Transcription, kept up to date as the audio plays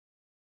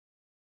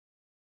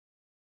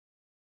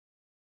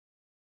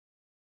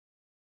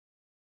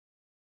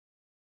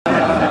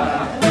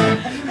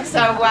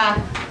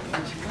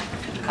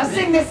I'll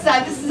sing this.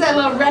 This is a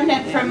little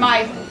remnant from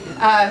my,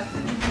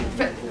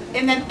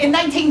 in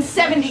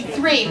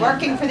 1973,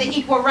 working for the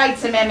Equal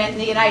Rights Amendment in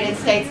the United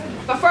States,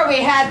 before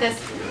we had this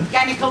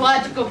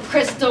gynecological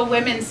crystal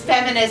women's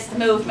feminist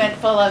movement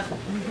full of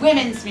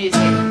women's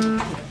music.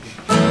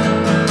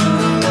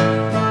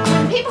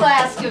 When people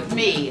ask of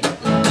me,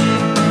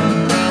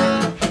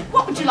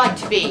 what would you like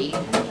to be?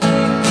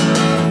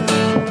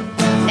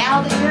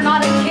 Now that you're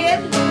not a kid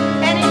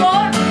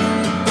anymore?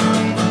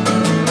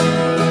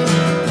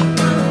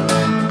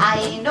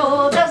 I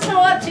know just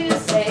what to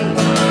say.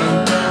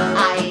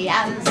 I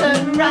answer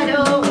right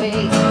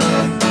away.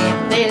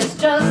 There's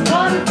just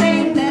one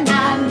thing that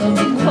I'm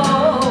looking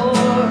for.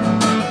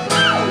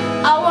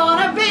 I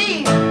wanna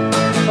be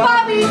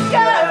Bobby's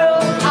girl.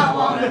 I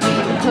wanna be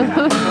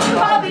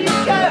Bobby's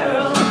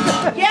girl.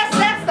 Yes,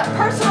 that's the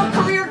personal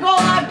career goal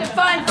I've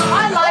defined for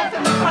my life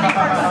in the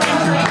 21st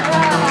century.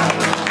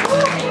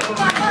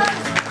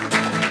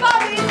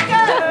 Bobby's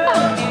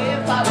girl,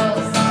 if I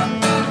was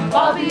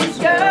Bobby's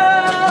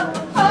girl,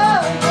 oh,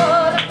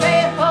 what a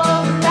faithful,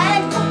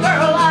 thankful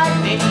girl I'd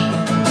be.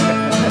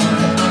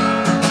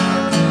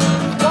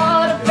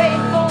 What a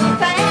faithful,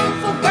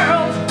 thankful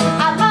girl.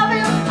 I love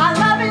him, I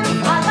love him,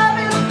 I love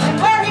him, and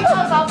where he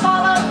goes I'll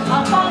follow,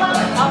 I'll follow,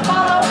 I'll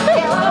follow.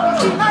 He'll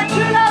always be my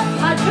true love,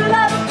 my true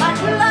love, my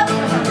true love.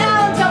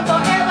 Now until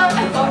forever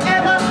and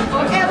forever,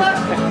 forever,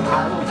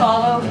 I will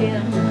follow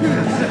him.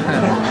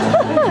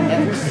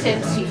 Ever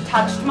since he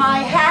touched my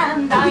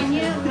hand, I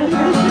knew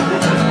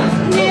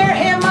near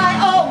him I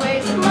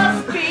always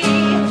must be.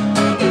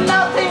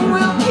 Nothing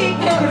will keep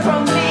him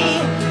from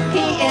me.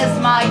 He is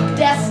my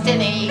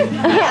destiny. Yeah,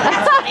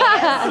 that's what he is.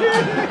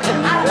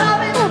 I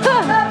love him, I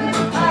love him,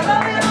 I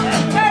love him.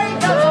 There he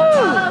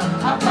goes,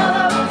 I'll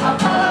follow, I'll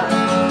follow, I'll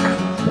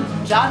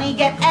follow. Johnny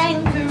get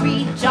angry,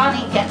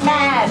 Johnny get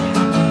mad.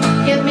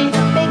 Give me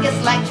the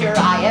biggest lecture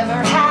I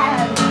ever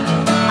had.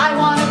 I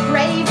want a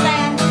brave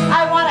man.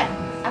 I want a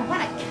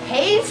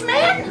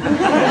caveman?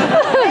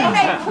 They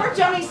made poor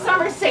Johnny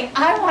Summers sing,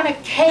 I want a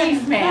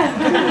caveman.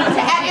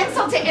 To add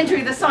insult to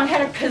injury, the song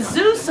had a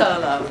kazoo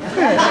solo.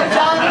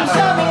 Johnny,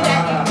 show me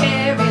that you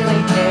care,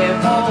 really care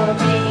for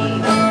me.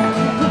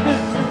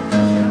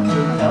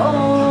 No,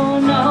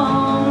 no,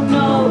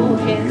 no,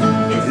 his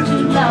is to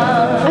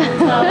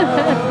love,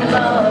 love,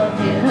 love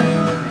him.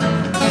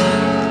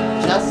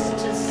 Just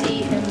to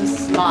see him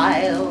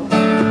smile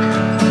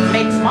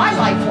makes my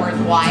life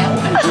worthwhile.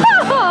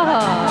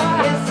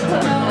 Is to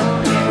know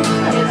him,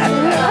 is to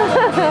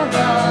love,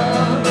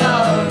 love,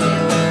 love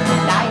him.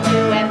 And I do,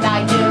 and I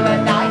do,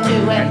 and I do,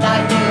 and I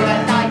do,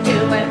 and I do,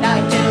 and I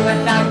do,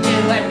 and I do,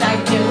 and I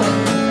do.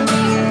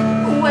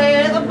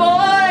 Where the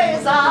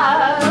boys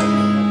are,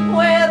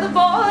 where the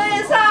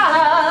boys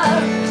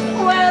are,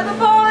 where the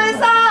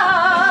boys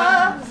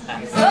are,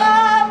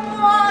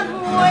 someone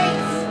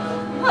waits.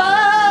 Oh,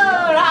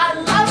 I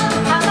love him,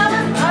 I love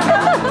him, I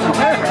love him.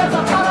 Where does I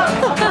follow,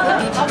 I follow,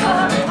 I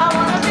follow, I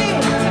wanna be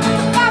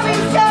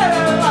Bobby's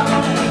girl, I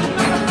wanna be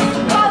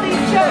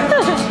Bobby's girl.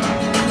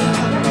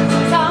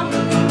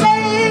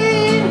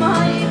 Someday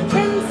my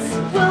prince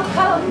will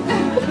come,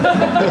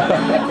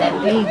 then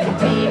we could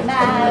be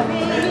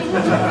married,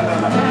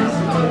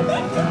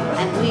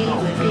 and we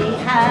would be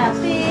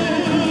happy.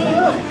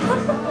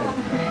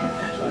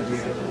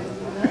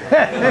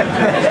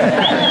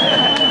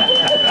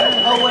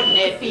 Oh, wouldn't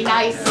it be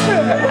nice?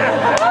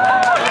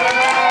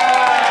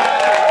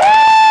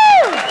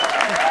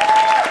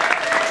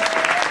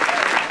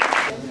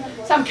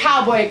 Some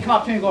cowboy would come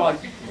up to me and go like,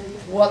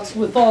 what's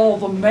with all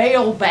the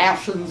male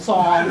bashing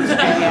songs,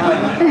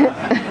 man?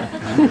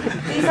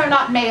 These are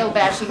not male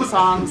bashing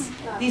songs.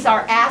 These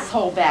are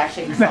asshole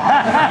bashing songs.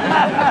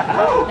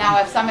 Now,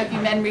 if some of you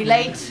men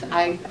relate,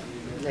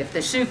 if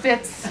the shoe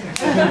fits,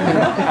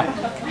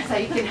 so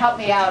you can help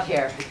me out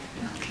here.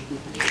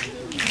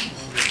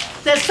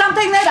 There's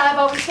something that I've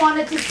always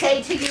wanted to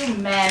say to you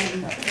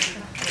men.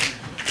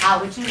 How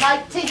would you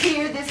like to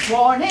hear this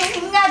warning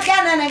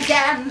again and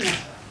again?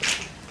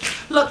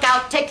 Look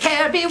out, take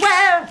care,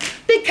 beware.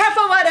 Be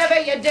careful whatever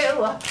you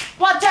do.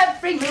 Watch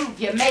every move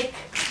you make,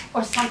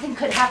 or something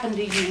could happen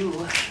to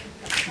you.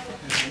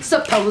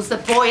 Suppose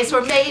that boys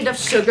were made of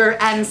sugar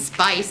and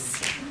spice,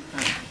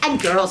 and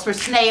girls were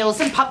snails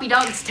and puppy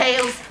dogs'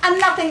 tails, and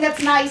nothing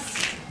that's nice.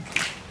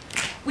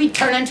 We'd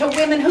turn into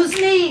women whose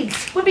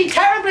needs would be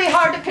terribly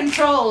hard to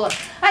control,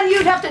 and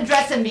you'd have to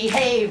dress and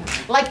behave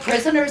like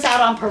prisoners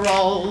out on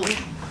parole.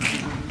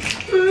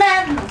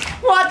 Men,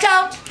 watch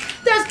out!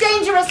 There's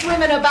dangerous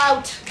women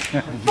about.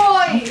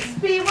 Boys,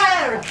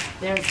 beware!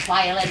 There's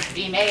violent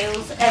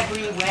females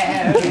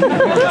everywhere.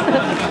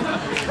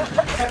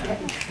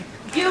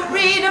 You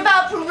read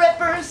about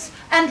rippers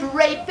and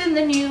rape in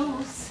the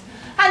news,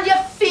 and you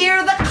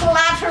fear the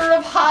clatter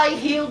of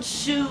high-heeled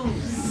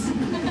shoes.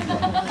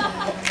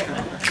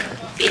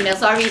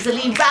 Females are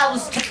easily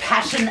roused to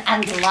passion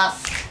and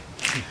lust.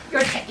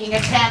 You're taking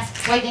a chance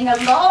waiting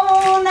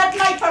alone at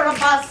night for a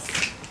bus.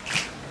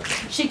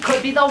 She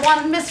could be the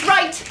one, Miss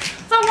Right,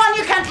 the one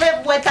you can't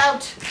live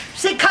without.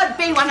 She could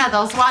be one of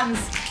those ones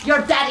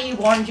your daddy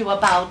warned you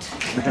about.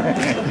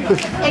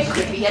 It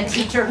could be a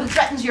teacher who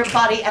threatens your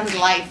body and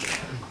life.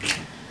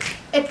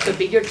 It could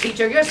be your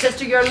teacher, your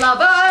sister, your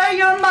lover,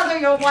 your mother,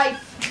 your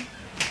wife.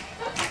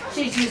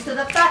 She's used to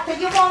the fact that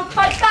you won't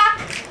fight back,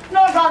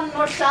 nor run,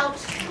 nor shout.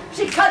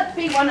 She could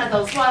be one of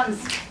those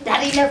ones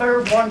Daddy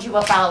never warned you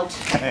about.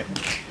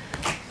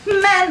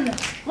 Men,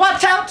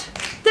 watch out!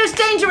 There's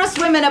dangerous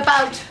women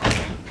about.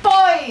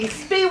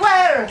 Boys,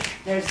 beware!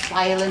 There's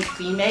violent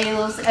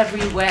females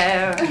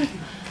everywhere.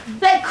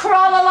 They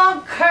crawl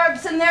along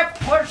curbs in their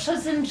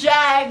Porsches and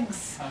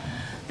Jags.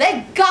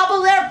 They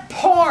gobble their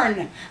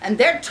porn and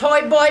their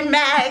Toy Boy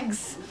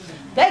mags.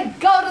 They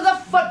go to the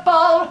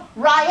football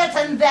riot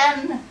and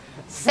then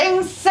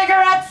sing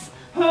cigarettes,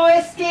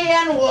 whiskey,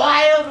 and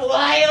wild,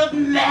 wild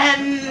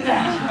men.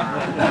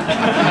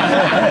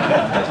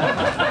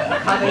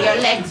 Cover your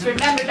legs,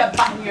 remember to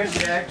button your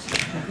shirt.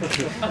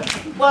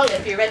 Well,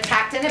 if you're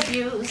attacked and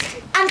abused,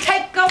 and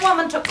take a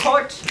woman to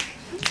court,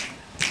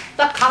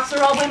 the cops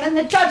are all women,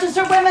 the judges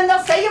are women,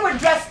 they'll say you were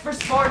dressed for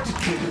sport.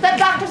 The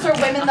doctors are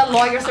women, the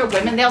lawyers are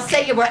women, they'll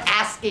say you were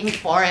asking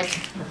for it.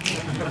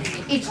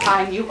 Each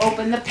time you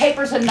open the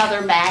papers,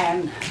 another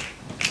man.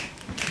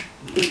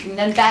 Beaten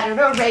and battered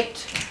or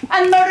raped,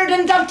 and murdered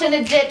and dumped in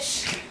a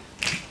ditch.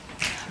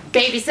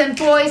 Babies and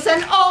boys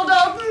and old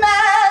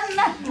men.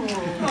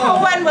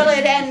 When will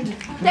it end?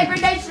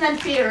 Degradation and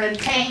fear and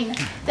pain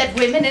that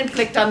women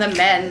inflict on the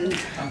men.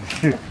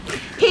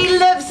 He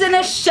lives in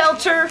a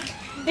shelter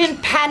in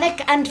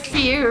panic and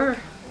fear.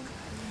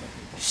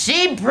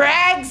 She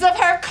brags of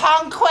her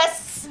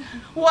conquests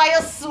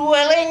while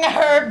swilling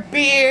her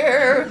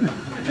beer.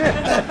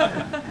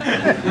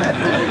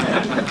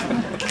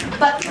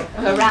 But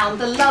around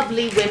the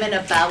lovely women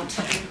about,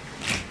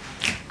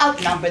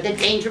 outnumber the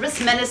dangerous,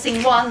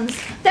 menacing ones,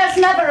 there's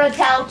never a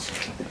doubt.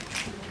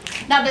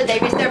 Now do they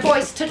raise their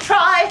voice to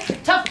try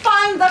to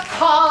find the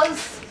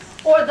cause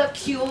or the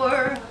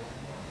cure?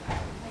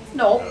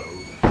 No.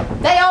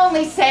 They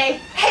only say,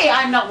 hey,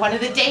 I'm not one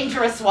of the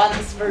dangerous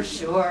ones for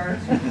sure.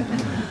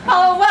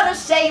 Oh, what a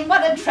shame,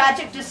 what a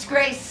tragic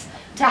disgrace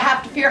to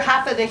have to fear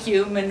half of the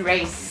human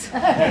race.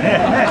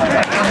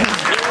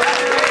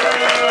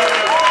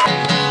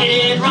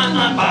 It run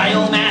on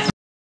biomass.